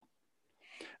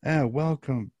And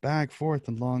welcome back, Fourth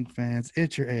and Long fans.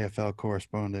 It's your AFL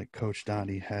correspondent, Coach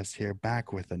Donnie Hess here,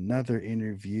 back with another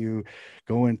interview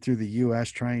going through the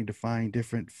U.S., trying to find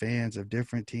different fans of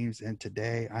different teams. And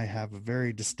today I have a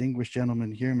very distinguished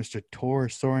gentleman here, Mr. Tor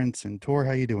Sorensen. Tor,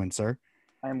 how you doing, sir?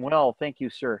 I'm well, thank you,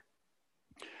 sir.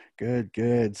 Good,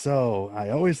 good. So I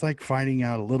always like finding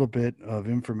out a little bit of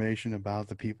information about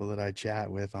the people that I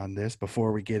chat with on this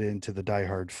before we get into the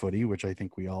diehard footy, which I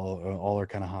think we all are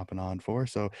kind of hopping on for.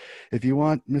 So if you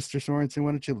want, Mr. Sorensen, why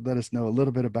don't you let us know a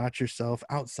little bit about yourself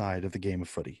outside of the game of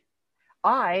footy?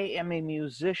 I am a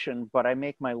musician, but I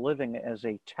make my living as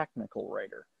a technical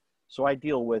writer. So I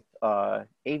deal with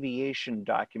aviation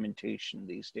documentation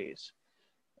these days,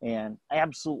 and I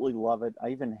absolutely love it. I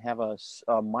even have a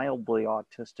mildly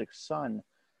autistic son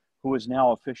who is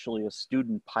now officially a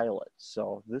student pilot.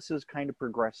 So this is kind of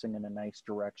progressing in a nice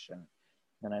direction,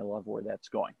 and I love where that's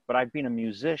going. But I've been a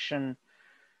musician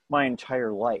my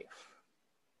entire life.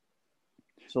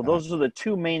 So Uh, those are the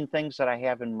two main things that I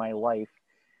have in my life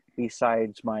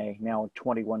besides my now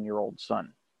 21-year-old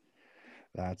son.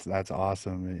 that's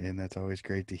awesome, and that's always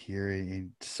great to hear.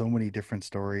 And so many different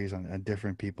stories on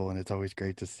different people, and it's always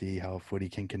great to see how footy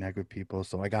can connect with people.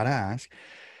 So I gotta ask,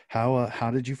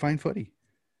 how did you find footy?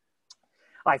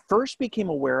 I first became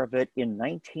aware of it in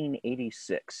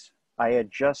 1986.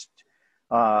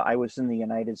 I was in the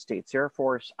United States Air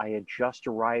Force. I had just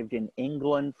arrived in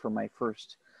England for my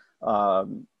first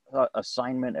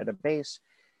assignment at a base.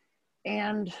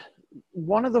 And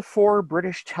one of the four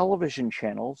British television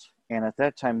channels, and at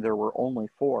that time there were only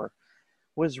four,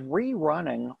 was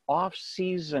rerunning off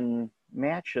season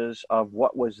matches of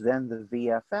what was then the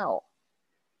VFL.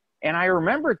 And I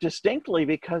remember it distinctly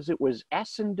because it was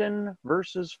Essendon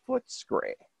versus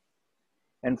Footscray.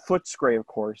 And Footscray, of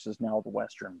course, is now the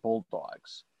Western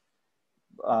Bulldogs.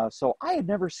 So I had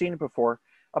never seen it before.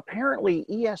 Apparently,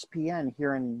 ESPN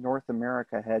here in North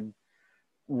America had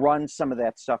run some of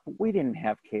that stuff, but we didn't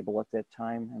have cable at that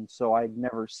time. And so I'd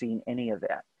never seen any of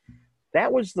that.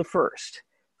 That was the first.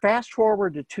 Fast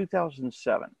forward to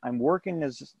 2007. I'm working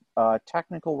as a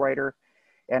technical writer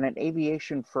at an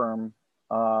aviation firm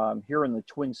here in the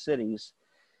Twin Cities.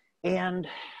 And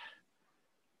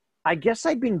I guess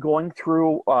I'd been going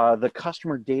through the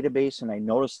customer database and I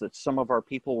noticed that some of our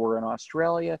people were in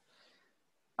Australia.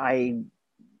 I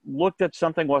looked at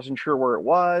something, wasn't sure where it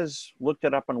was, looked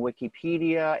it up on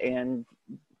Wikipedia, and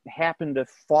happened to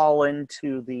fall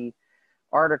into the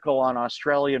article on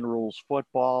Australian rules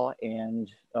football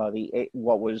and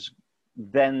what was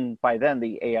then by then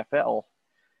the AFL,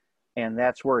 and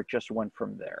that's where it just went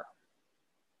from there.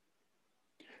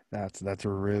 That's a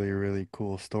really really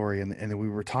cool story, and we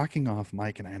were talking off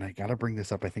mic, and I got to bring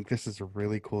this up. I think this is a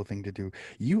really cool thing to do.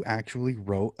 You actually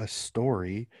wrote a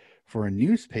story for a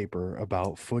newspaper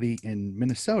about footy in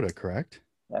Minnesota, correct?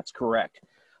 That's correct.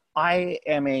 I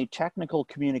am a technical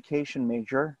communication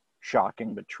major,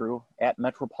 shocking but true, at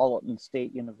Metropolitan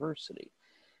State University.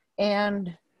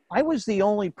 And I was the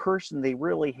only person they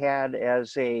really had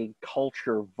as a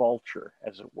culture vulture,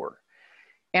 as it were.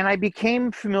 And I became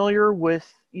familiar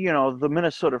with, the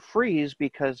Minnesota Freeze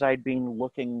because I'd been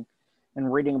looking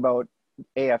and reading about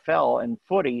AFL and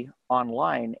footy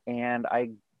online. And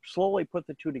I slowly put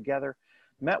the two together,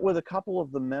 met with a couple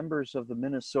of the members of the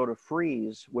Minnesota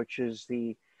Freeze, which is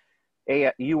the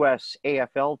US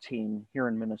AFL team here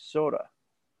in Minnesota.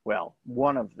 Well,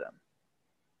 one of them.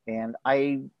 And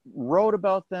I wrote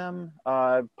about them,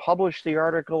 published the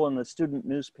article in the student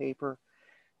newspaper,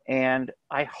 and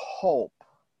I hope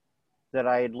that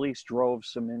I at least drove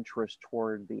some interest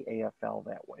toward the AFL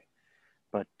that way.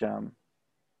 But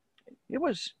it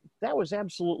was that was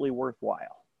absolutely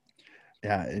worthwhile.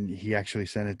 Yeah, and he actually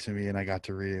sent it to me, and I got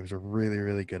to read it. It was a really,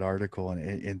 really good article,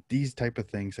 and these type of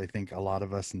things, I think a lot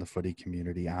of us in the footy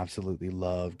community absolutely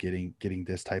love getting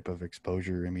this type of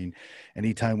exposure. I mean,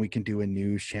 anytime we can do a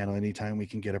news channel, anytime we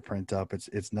can get a print up,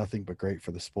 it's nothing but great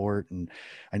for the sport. And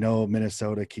I know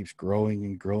Minnesota keeps growing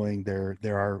and growing. There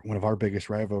are one of our biggest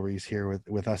rivalries here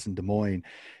with us in Des Moines,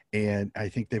 and I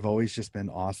think they've always just been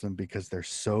awesome because they're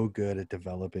so good at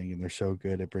developing and they're so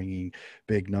good at bringing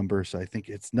big numbers. So I think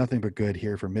it's nothing but good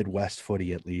here for Midwest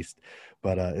footy, at least.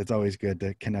 But it's always good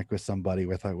to connect with somebody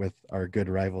with our good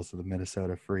rivals of the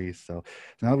Minnesota Freeze. So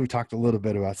now that we've talked a little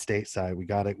bit about stateside, we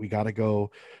gotta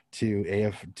go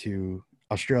to to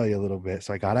Australia a little bit.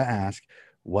 So I gotta ask,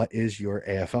 what is your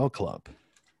AFL club?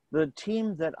 The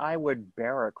team that I would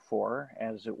barrack for,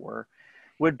 as it were,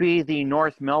 would be the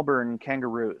North Melbourne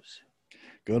Kangaroos.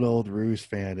 Good old Roos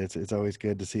fan. It's always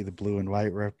good to see the blue and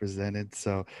white represented.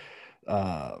 So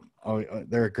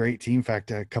They're a great team. In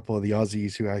fact, a couple of the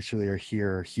Aussies who actually are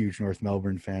here are huge North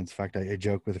Melbourne fans. In fact, I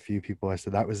joke with a few people. I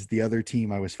said that was the other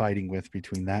team I was fighting with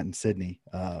between that and Sydney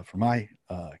for my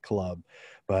club.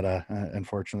 But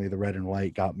unfortunately, the red and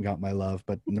white got my love.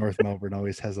 But North Melbourne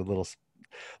always has a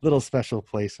little special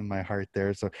place in my heart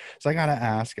there. So I gotta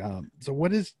ask, so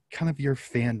what is kind of your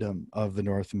fandom of the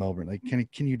North Melbourne? Like,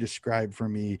 can you describe for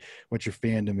me what your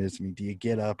fandom is? I mean, do you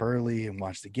get up early and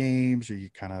watch the games, or do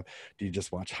you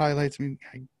just watch highlights? I mean,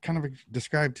 kind of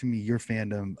describe to me your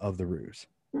fandom of the Roos.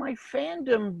 My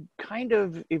fandom kind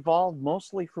of evolved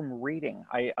mostly from reading.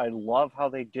 I love how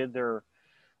they did their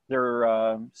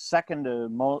second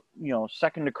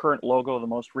to current logo, the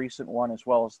most recent one as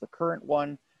well as the current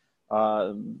one.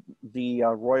 Uh, the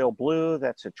royal blue,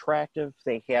 that's attractive.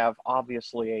 They have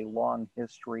obviously a long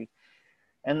history,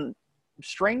 and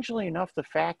strangely enough, the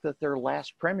fact that their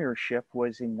last premiership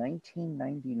was in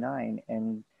 1999,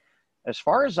 and as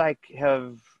far as I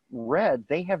have read,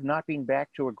 they have not been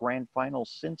back to a grand final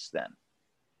since then.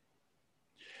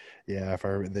 Yeah, if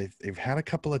I they've had a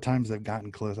couple of times they've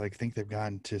gotten close. I think they've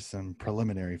gotten to some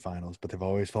preliminary finals, but they've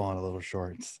always fallen a little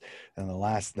short. And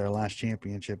their last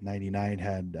championship, '99,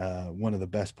 had one of the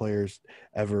best players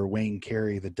ever, Wayne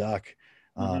Carey, the Duck,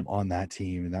 Mm-hmm. on that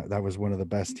team, and that was one of the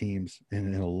best teams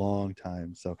in a long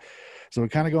time. So we're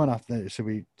kind of going off the. So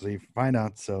you find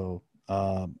out. So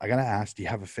I gotta ask, do you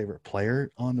have a favorite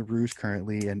player on the Roos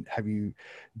currently? And have you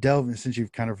delved, since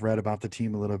you've kind of read about the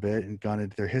team a little bit and gone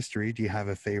into their history, do you have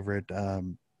a favorite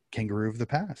Kangaroo of the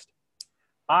past?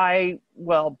 I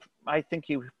think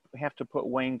you have to put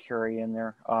Wayne Carey in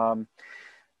there.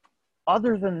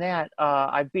 Other than that,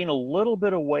 I've been a little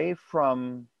bit away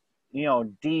from,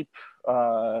 deep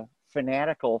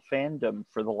fanatical fandom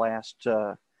for the last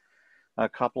a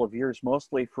couple of years,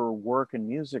 mostly for work and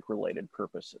music related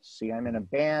purposes. See, I'm in a Mhm.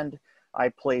 band. I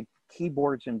play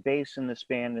keyboards and bass in this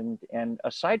band, and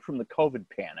aside from the COVID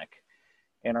panic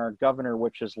and our governor,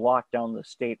 which has locked down the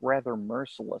state rather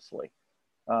mercilessly,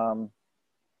 um,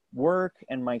 work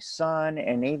and my son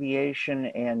and aviation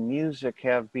and music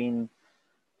have been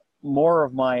more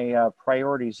of my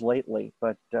priorities lately.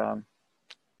 But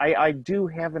I do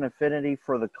have an affinity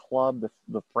for the club,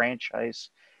 the franchise,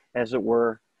 as it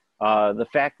were. The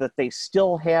fact that they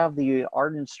still have the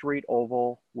Arden Street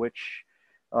Oval, which,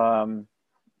 um,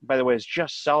 by the way, is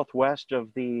just southwest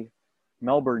of the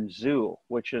Melbourne Zoo,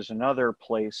 which is another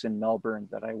place in Melbourne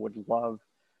that I would love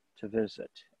to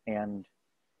visit. And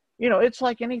it's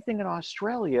like anything in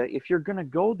Australia. If you're going to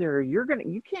go there,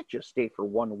 you can't just stay for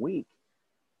 1 week.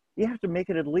 You have to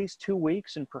make it at least 2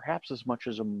 weeks and perhaps as much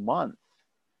as a month.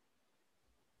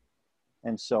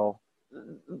 And so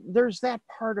there's that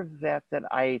part of that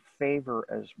I favor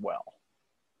as well.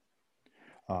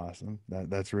 Awesome.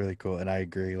 That's really cool. And I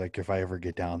agree. Like if I ever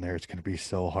get down there, it's going to be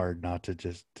so hard not to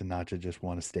just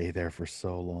want to stay there for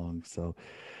so long.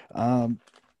 Um,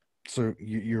 so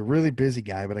you're a really busy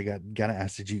guy, but I gotta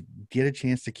ask, did you get a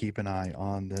chance to keep an eye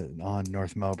on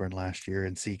North Melbourne last year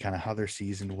and see kind of how their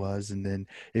season was? And then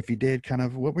if you did, kind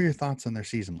of what were your thoughts on their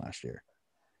season last year?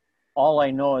 All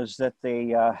I know is that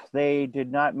they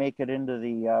did not make it into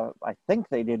the. I think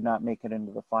they did not make it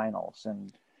into the finals,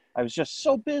 and I was just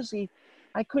so busy,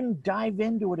 I couldn't dive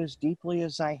into it as deeply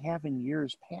as I have in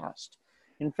years past.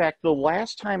 In fact, the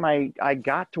last time I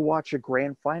got to watch a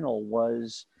grand final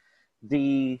was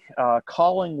the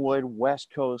Collingwood West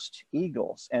Coast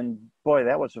Eagles, and boy,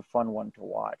 that was a fun one to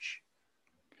watch.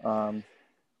 Um,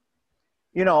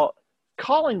 you know,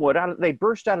 Collingwood they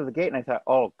burst out of the gate, and I thought,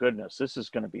 oh goodness, this is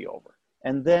going to be over.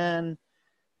 And then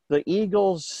the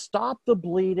Eagles stopped the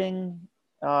bleeding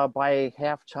by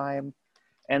halftime,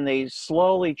 and they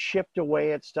slowly chipped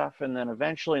away at stuff. And then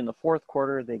eventually, in the fourth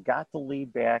quarter, they got the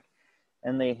lead back,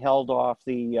 and they held off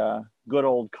the good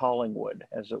old Collingwood,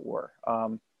 as it were.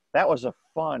 That was a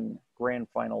fun grand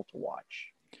final to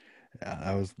watch.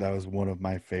 Yeah, that was one of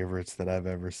my favorites that I've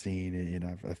ever seen. And,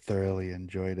 I thoroughly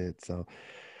enjoyed it. So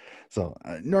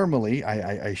normally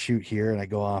I shoot here and I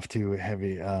go off to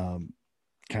heavy. Kind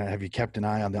of have you kept an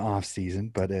eye on the off season?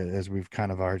 But as we've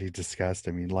kind of already discussed,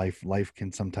 I mean, life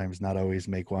can sometimes not always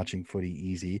make watching footy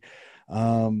easy.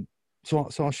 So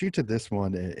I'll shoot to this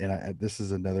one, and this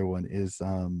is another one. Is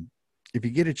if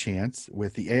you get a chance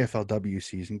with the AFLW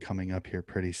season coming up here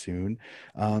pretty soon,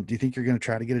 do you think you're going to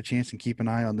try to get a chance and keep an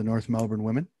eye on the North Melbourne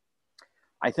women?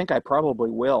 I think I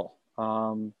probably will.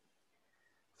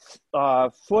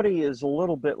 Footy is a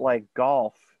little bit like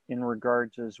golf in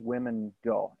regards as women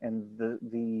go, and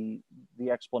the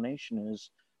explanation is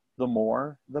the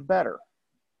more the better.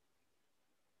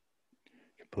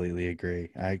 Completely agree.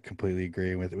 I completely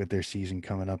agree with their season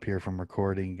coming up here from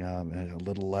recording in a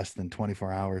little less than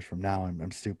 24 hours from now.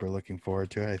 I'm super looking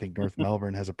forward to it. I think North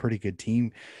Melbourne has a pretty good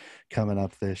team coming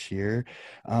up this year.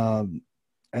 Um,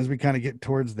 as we kind of get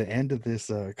towards the end of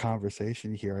this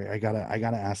conversation here, I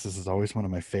gotta ask. This is always one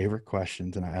of my favorite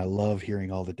questions, and I love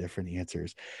hearing all the different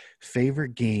answers.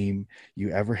 Favorite game you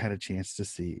ever had a chance to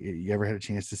see? You ever had a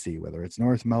chance to see? Whether it's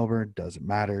North Melbourne, doesn't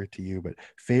matter to you, but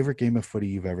favorite game of footy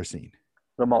you've ever seen?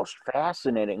 The most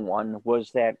fascinating one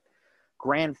was that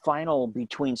grand final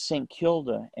between St.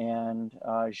 Kilda and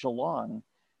Geelong,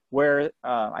 where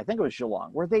I think it was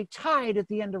Geelong, where they tied at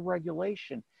the end of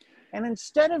regulation. And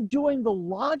instead of doing the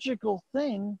logical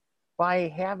thing by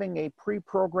having a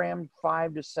pre-programmed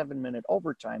 5 to 7 minute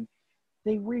overtime,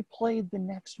 they replayed the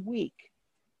next week.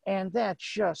 And that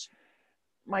just,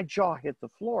 my jaw hit the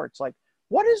floor. It's like,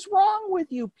 what is wrong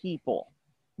with you people?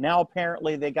 Now,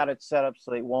 apparently, they got it set up so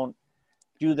they won't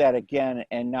do that again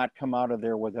and not come out of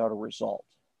there without a result.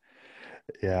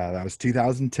 Yeah, that was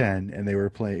 2010, and they were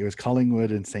playing. It was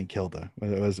Collingwood and St. Kilda.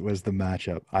 Was the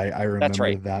matchup. I That's remember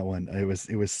right. that one.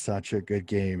 It was such a good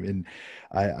game, and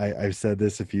I've said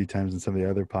this a few times in some of the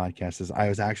other podcasts. Is I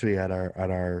was actually at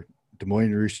our Des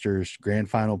Moines Roosters grand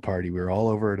final party. We were all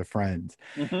over at a friend's,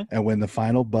 Mm-hmm. and when the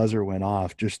final buzzer went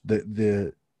off, just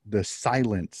the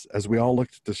silence as we all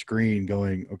looked at the screen,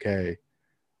 going, "Okay,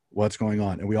 what's going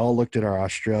on?" And we all looked at our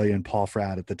Australian Paul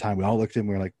Fratt at the time. We all looked at him.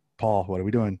 We were like, "Paul, what are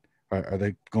we doing? Are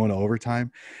they going to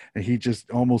overtime?" And he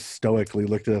just almost stoically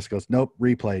looked at us, goes, "Nope,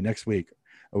 replay next week."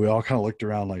 And we all kind of looked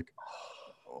around like,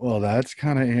 well, that's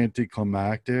kind of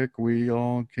anticlimactic. We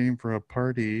all came for a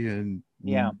party and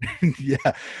Yeah. yeah.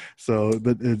 So,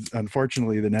 but it's,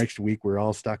 unfortunately, the next week we were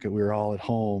all at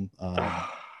home.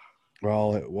 We're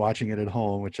all watching it at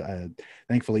home, which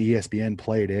thankfully ESPN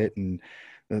played it, and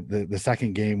the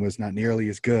second game was not nearly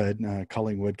as good.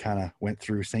 Collingwood kind of went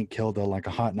through St. Kilda like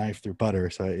a hot knife through butter,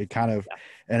 so it kind of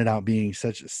ended up being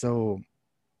such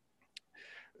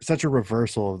a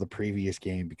reversal of the previous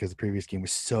game, because the previous game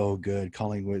was so good.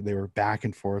 Collingwood, they were back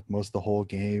and forth most of the whole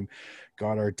game.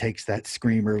 Goddard takes that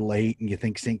screamer late, and you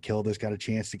think St. Kilda's got a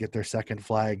chance to get their second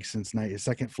flag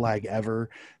second flag ever.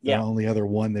 The Yeah. only other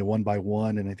one they won by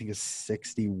one, and I think it's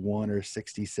 61 or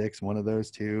 66, one of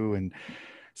those two. And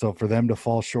so for them to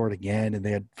fall short again, and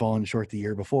they had fallen short the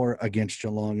year before against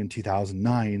Geelong in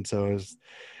 2009, so it was,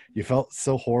 you felt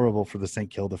so horrible for the St.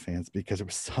 Kilda fans because it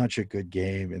was such a good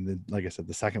game. And then, like I said,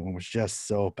 the second one was just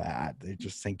so bad. They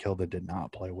just, St. Kilda did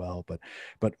not play well.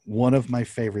 But one of my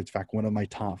favorites, in fact, one of my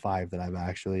top five that I've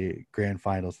actually grand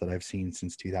finals that I've seen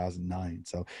since 2009.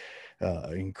 So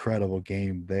incredible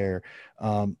game there.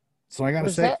 So I got to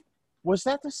Was say, that was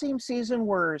that the same season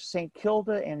where St.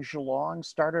 Kilda and Geelong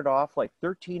started off like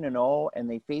 13-0 and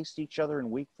they faced each other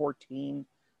in week 14?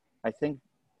 I think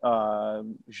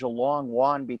Geelong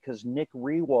won because Nick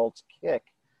Rewald's kick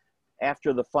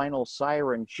after the final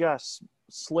siren just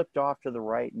slipped off to the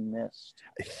right and missed.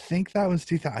 I think that was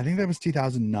 2000. I think that was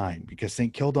 2009, because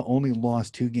St. Kilda only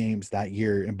lost two games that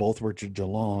year, and both were to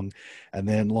Geelong, and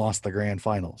then lost the grand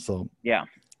final. So Yeah.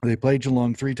 they played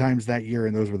Geelong three times that year,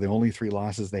 and those were the only three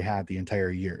losses they had the entire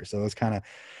year. So it was kind of,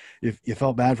 if you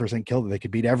felt bad for St. Kilda, they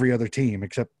could beat every other team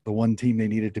except the one team they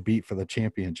needed to beat for the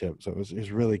championship. So it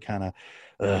was really kind of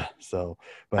so.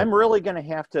 But I'm really going to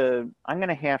have to, I'm going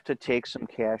to have to take some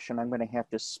cash and I'm going to have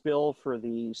to spill for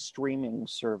the streaming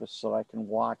service so I can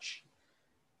watch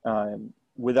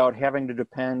without having to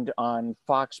depend on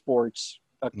Fox Sports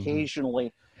mhm.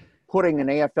 occasionally putting an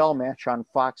AFL match on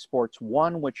Fox Sports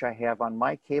 1, which I have on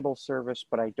my cable service,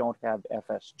 but I don't have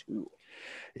FS2.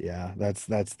 Yeah, that's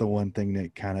the one thing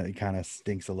that kind of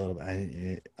stinks a little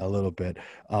bit. A little bit.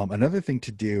 Another thing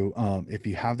to do, if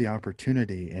you have the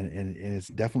opportunity, and it's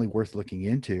definitely worth looking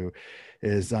into,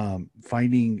 is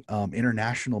finding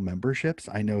international memberships.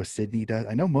 I know Sydney does.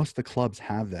 I know most of the clubs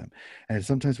have them, and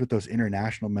sometimes with those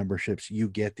international memberships, you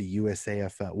get the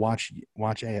USAFL watch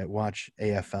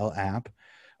AFL app.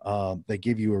 They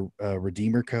give you a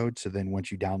redeemer code, so then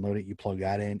once you download it, you plug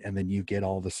that in, and then you get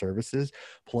all the services,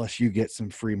 plus you get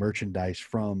some free merchandise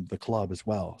from the club as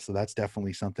well. So that's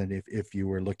definitely something, if you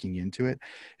were looking into it,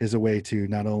 is a way to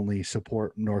not only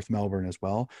support North Melbourne as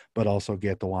well, but also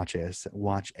get the Watch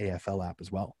AFL app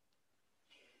as well.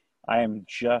 I am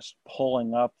just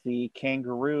pulling up the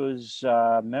Kangaroos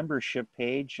membership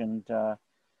page, and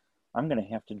I'm going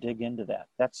to have to dig into that.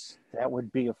 That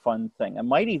would be a fun thing. It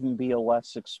might even be a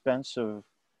less expensive,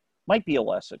 might be a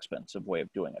less expensive way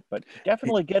of doing it, but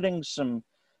definitely getting some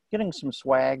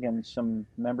swag and some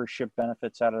membership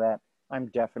benefits out of that. I'm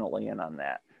definitely in on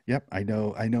that. Yep, I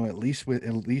know at least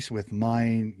with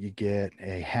mine, you get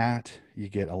a hat, you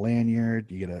get a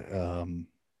lanyard, you get a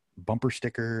bumper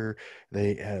sticker.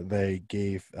 They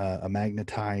gave a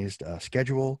magnetized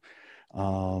schedule.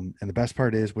 And the best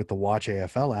part is with the Watch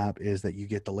AFL app is that you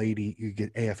get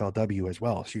AFLW as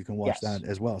well. So you can watch Yes. that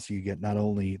as well. So you get not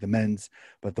only the men's,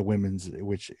 but the women's,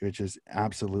 which is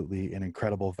absolutely an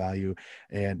incredible value.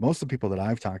 And most of the people that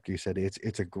I've talked to said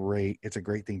it's a great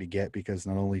thing to get because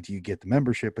not only do you get the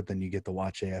membership, but then you get the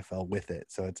Watch AFL with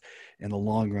it. So it's in the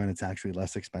long run, it's actually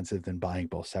less expensive than buying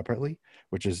both separately,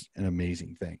 which is an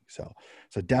amazing thing. So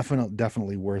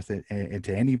definitely worth it. And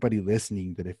to anybody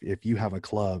listening, that if you have a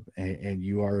club and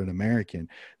you are an American,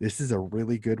 this is a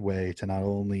really good way to not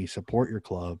only support your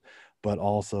club, but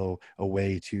also a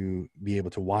way to be able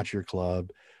to watch your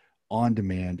club on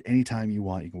demand anytime you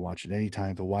want. You can watch it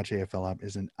anytime. The Watch AFL app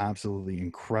is an absolutely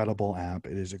incredible app.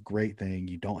 It is a great thing.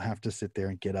 You don't have to sit there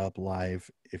and get up live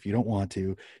if you don't want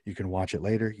to. You can watch it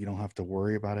later. You don't have to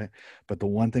worry about it. But the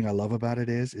one thing I love about it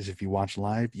is if you watch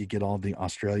live, you get all the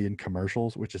Australian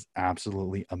commercials, which is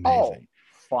absolutely Oh, amazing.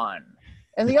 fun.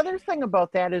 And the other thing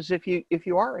about that is if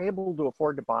you are able to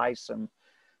afford to buy some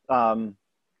um,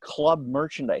 club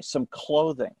merchandise, some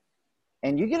clothing,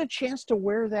 and you get a chance to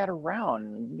wear that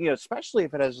around, especially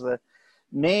if it has the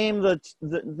name of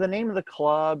the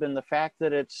club and the fact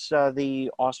that it's the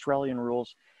Australian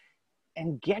rules,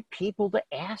 and get people to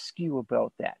ask you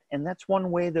about that. And that's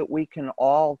one way that we can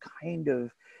all kind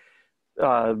of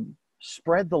uh,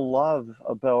 spread the love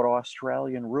about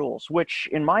Australian rules, which,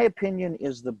 in my opinion,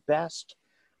 is the best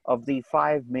of the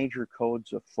five major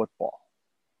codes of football.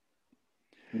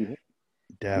 You,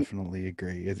 you, Definitely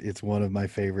agree. It's one of my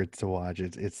favorites to watch.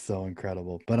 It's so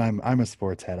incredible. But I'm a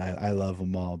sports head. I love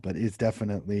them all. But it's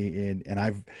definitely and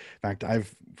in fact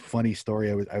I've funny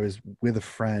story. I was with a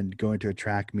friend going to a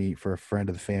track meet for a friend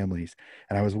of the family's,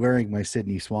 and I was wearing my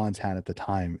Sydney Swans hat at the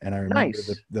time. And I remember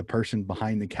nice. the person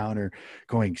behind the counter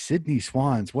going, "Sydney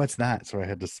Swans, what's that?" So I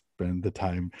had to spend the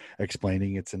time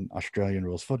explaining it's an Australian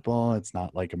rules football. It's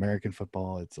not like American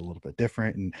football. It's a little bit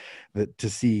different. And to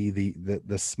see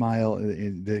the smile,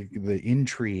 the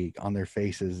intrigue on their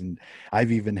faces. And I've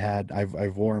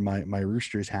worn my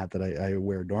Roosters hat that I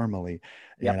wear normally,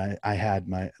 Yep. and I had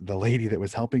the lady that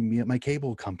was helping me at my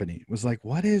cable company was like,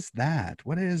 "What is that?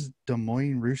 What is Des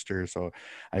Moines Rooster?" So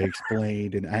I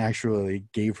explained, and I actually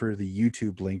gave her the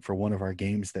YouTube link for one of our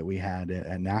games that we had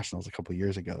at Nationals a couple of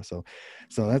years ago. So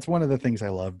that's one of the things I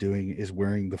love doing is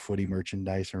wearing the footy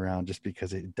merchandise around, just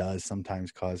because it does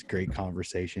sometimes cause great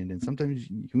conversation. And sometimes,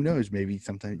 who knows, maybe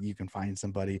sometimes you can find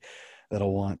somebody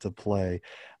that'll want to play.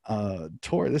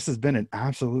 Tor, this has been an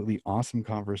absolutely awesome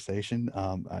conversation.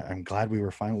 I'm glad we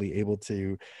were finally able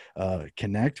to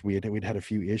connect. We'd had a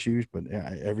few issues, but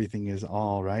everything is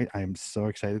all right. I'm so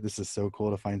excited. This is so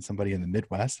cool to find somebody in the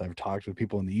Midwest. I've talked with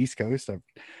people in the East Coast. I've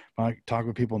talked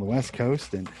with people in the West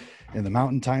Coast and in the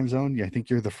Mountain Time Zone. Yeah, I think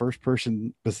you're the first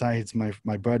person besides my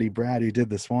buddy Brad who did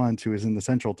the Swans who is in the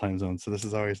Central Time Zone. So this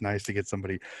is always nice to get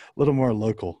somebody a little more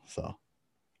local. So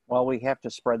Well, we have to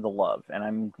spread the love, and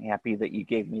I'm happy that you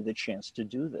gave me the chance to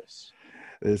do this.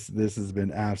 this has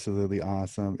been absolutely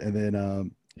awesome. And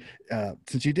then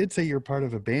since you did say you're part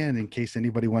of a band, in case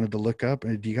anybody wanted to look up,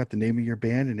 do you got the name of your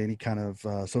band and any kind of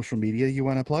social media you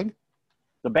want to plug?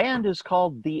 The band is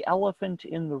called The Elephant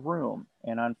in the Room,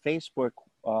 and on Facebook,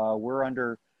 we're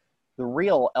under The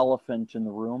Real Elephant in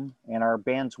the Room, and our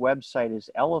band's website is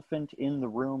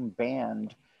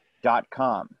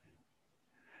elephantintheroomband.com.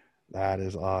 That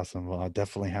is awesome. Well, I'll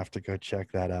definitely have to go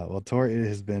check that out. Well, Tor, it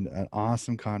has been an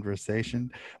awesome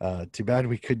conversation. Too bad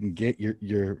we couldn't get your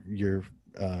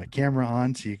camera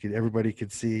on so everybody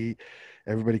could see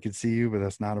you, but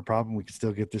that's not a problem. We can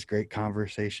still get this great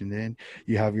conversation in.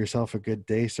 You have yourself a good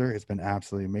day, sir. It's been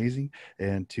absolutely amazing.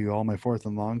 And to all my Fourth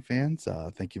and Long fans,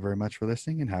 thank you very much for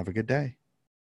listening and have a good day.